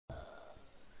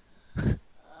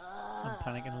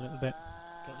bit.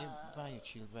 Get your riot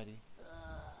shield ready.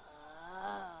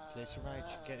 Place your riot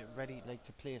shield, get it ready like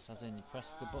to place, as in you press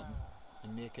the button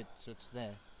and make it so it's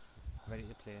there, ready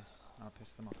to place. I'll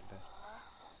piss them off a bit.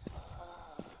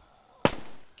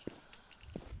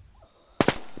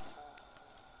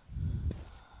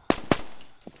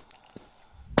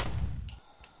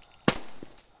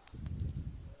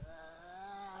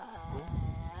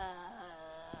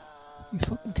 You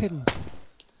fucking kidding?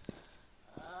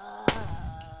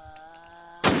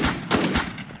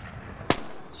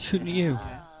 Shooting at you?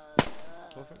 Yeah.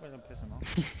 Go for it while I'm pissing off.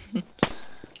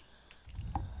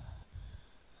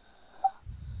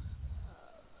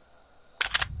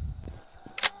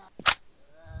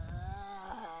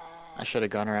 I should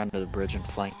have gone around to the bridge and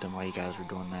flanked him while you guys were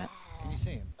doing that. Can you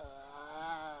see him?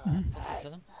 Mm-hmm.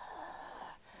 Kill him?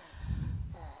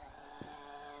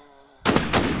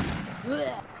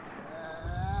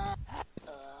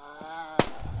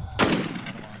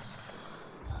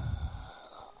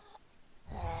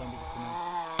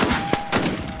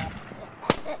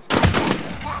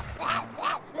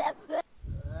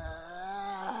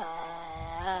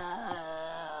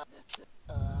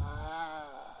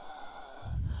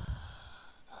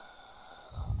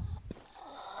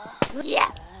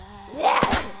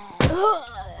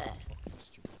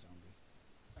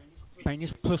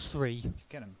 Minus +3.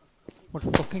 Get him. What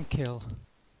a fucking kill.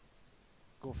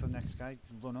 Go for the next guy,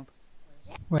 run up.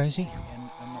 Where is he? On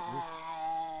that roof.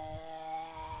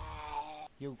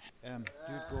 You go for him.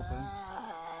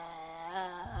 Oh,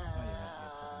 you're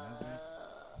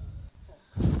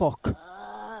right, Fuck.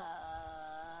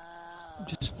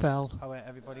 Just fell. Alright,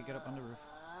 everybody get up on the roof.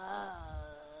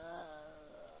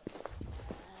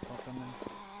 Fuck them then.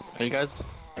 Are you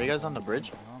guys on the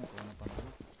bridge? No, I'm going up on the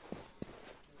roof.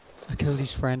 I killed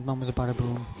his friend, man, with a bada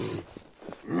boom.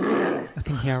 I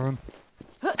can hear him.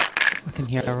 I can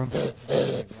hear him.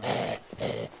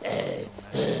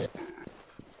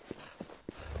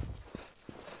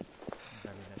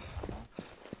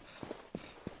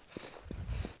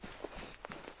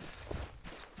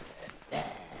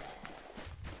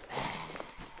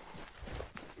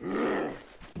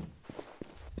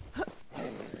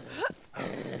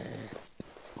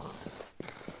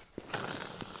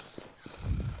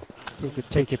 You could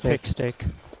take your pick stick.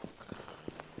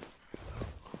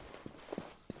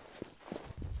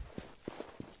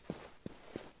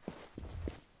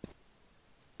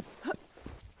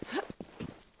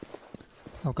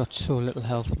 I've got so little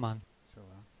health, man. So,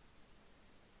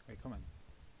 hey, come on.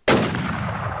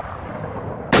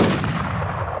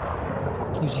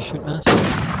 Who's he shooting at?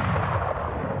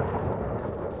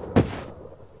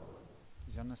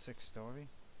 He's on the 6th story.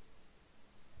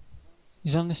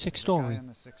 He's on the 6th story. Guy on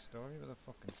the 6th story with a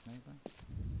fucking sniper.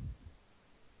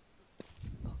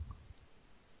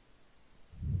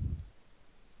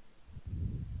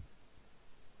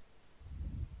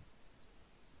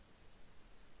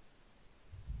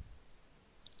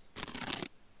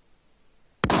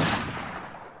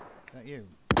 Is that you?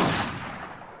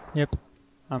 Yep.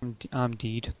 I'm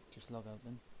deed. Just log out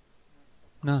then.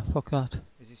 No, fuck that.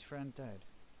 Is his friend dead?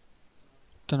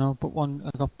 Dunno, but one,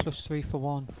 I got +3 for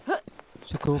one.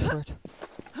 So go for it.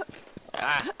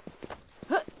 Ah!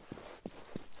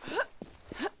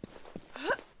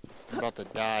 I'm about to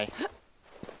die.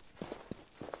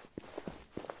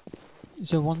 Is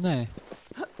there one there?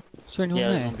 Is there anyone Yeah,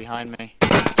 there? there's one behind me. Is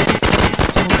there one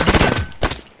behind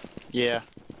you? Yeah.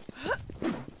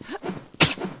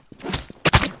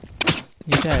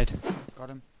 You dead? Got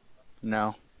him?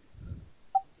 No.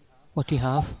 What do you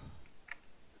have?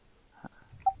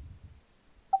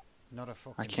 Not a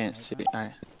fucking I can't see.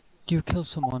 sniper. Do you kill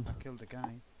someone? Killed the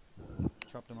guy.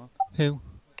 Chopped him up. Who?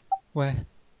 Where?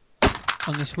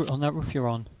 On this on that roof you're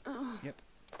on? Yep.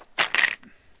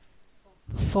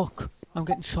 Fuck! I'm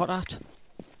getting shot at.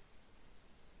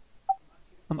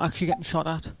 I'm actually getting shot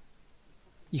at.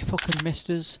 You fucking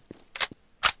misters.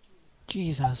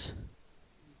 Jesus.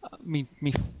 Me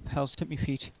health's hit me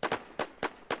feet.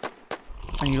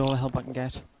 I need all the help I can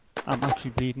get. I'm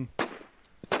actually bleeding.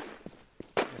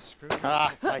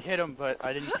 Ah! I hit him, but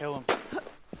I didn't kill him.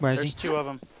 Where is There's he? 2 of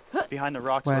them. Behind the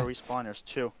rocks where we spawn, there's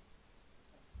 2.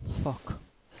 Fuck.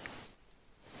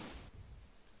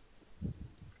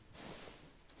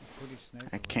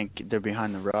 I can't get, they're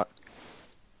behind the rock.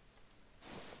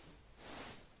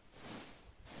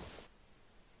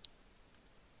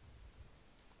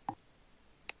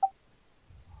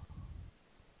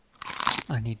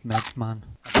 I need meds, man.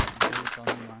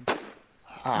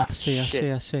 Ah, I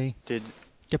see. Dude,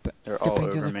 Get they're get all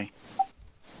behind the over other- me.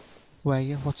 Where are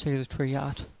you? What side of the tree you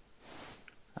at?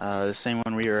 The same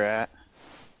one we were at.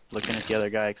 Looking at the other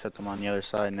guy, except I'm on the other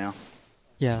side now.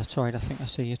 Yeah, that's alright, I think I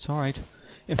see. It's alright.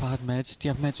 If I had meds, do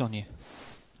you have meds on you?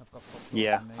 I've got fuck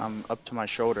Yeah, on me. I'm up to my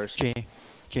shoulders. Jay,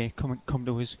 come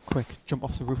to us, quick. Jump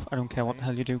off the roof. I don't care what the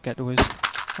hell you do, get to us.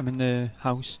 I'm in the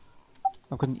house.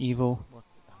 I've got an Evo. What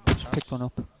Just house? picked one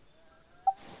up.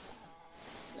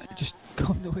 Just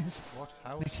come to us. What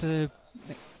house? Next to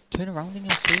the... turn around and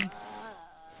you'll see.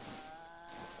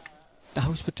 The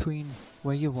house between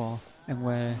where you are and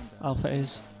where Alpha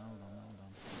is. Hold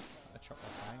on. I chop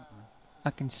that right, man.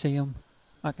 I can see them.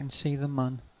 I can see them,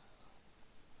 man.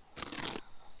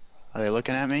 Are they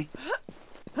looking at me?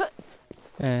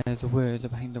 They're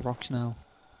behind the rocks now.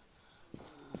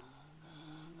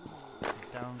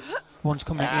 Down. One's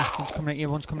coming at you, one's coming at you,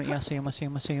 one's coming at you. I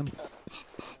see him.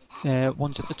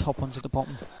 One's at the top, one's at the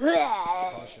bottom.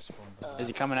 Cautious one, but Is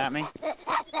he coming at me?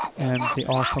 They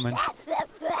are coming.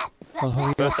 Well,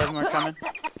 hurry Both up. of them are coming?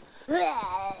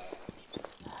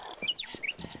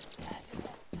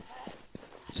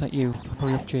 Is that you?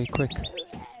 Hurry up, Jay, quick.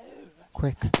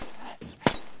 Quick.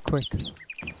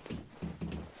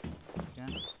 yeah.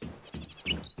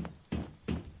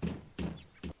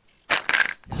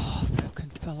 Oh, fucking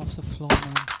fell off the floor,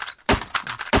 man.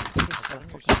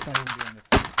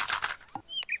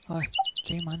 Alright,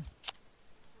 Jay, man.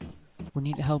 We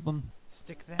need to help him.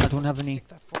 Stick there. I don't have any. Stick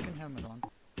that fucking helmet on.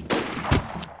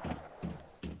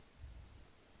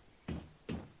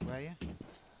 Where are you?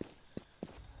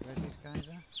 Where's these guys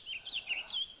at?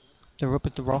 They're up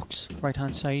at the rocks, right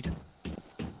hand side.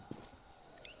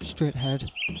 Straight ahead.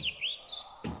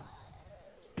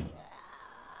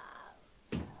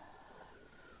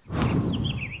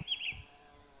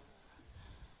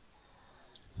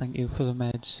 Thank you for the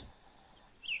meds.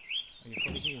 Are you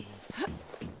fully healed?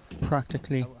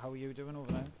 Practically. How are you doing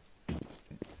over there?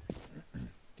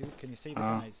 Dude, can you see the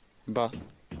Uh. guys? But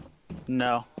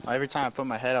no. Every time I put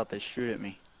my head out, they shoot at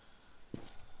me.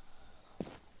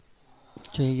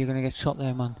 Jay, you're gonna get shot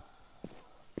there, man.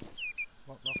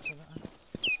 What rocks are that?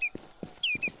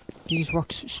 These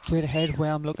rocks straight ahead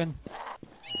where I'm looking.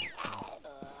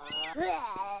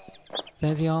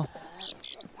 There they are.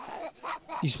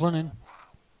 He's running.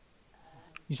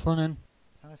 I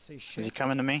see Is shit. he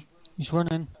coming to me? He's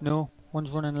running. No, one's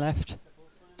running left.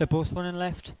 They're both running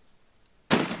left.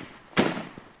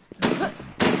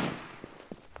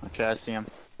 Okay, I see him.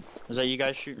 Is that you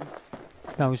guys shooting?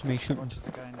 That was me shooting. Watches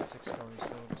the guy in the 6-story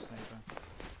store with a sniper.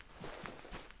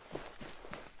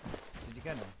 Did you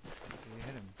get him? Did you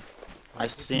hit him? I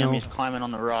see him, No. he's climbing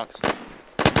on the rocks.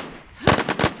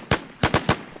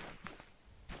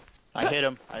 I hit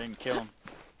him, I didn't kill him.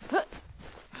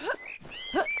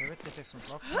 There is a different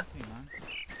rock company, man.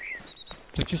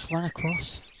 They just ran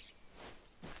across.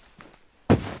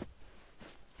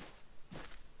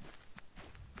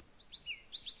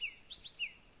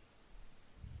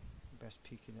 Best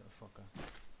peaky little fucker.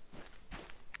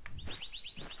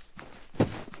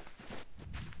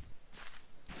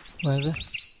 Where are they?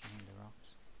 Behind the rocks.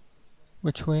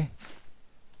 Which way?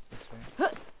 This way.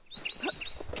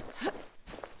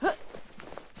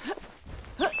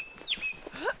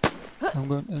 I'm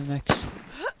going to the next.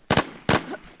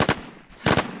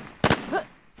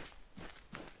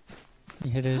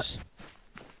 Yeah, it is.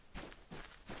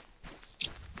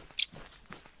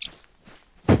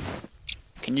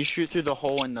 Can you shoot through the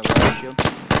hole in the right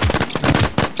shield?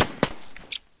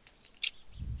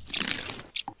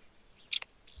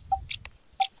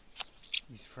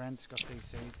 His friends got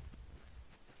DC.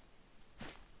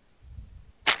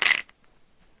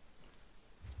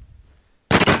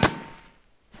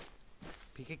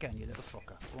 Peek again, you little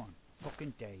fucker. Go on.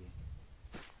 Fucking dare you.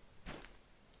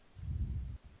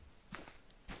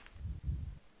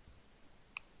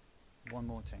 One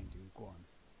more time, dude. Go on.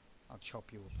 I'll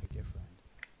chop you up like your friend.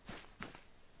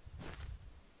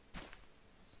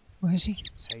 Where is he?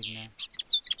 Hiding there.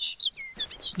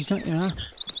 He's not, you know.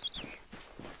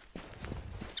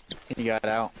 He got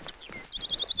out.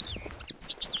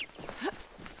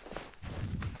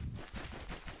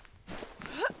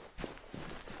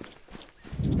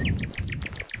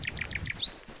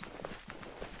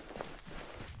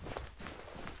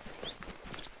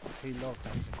 He logged.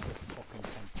 That was a quick fucking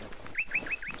 10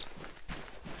 seconds.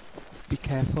 Be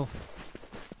careful.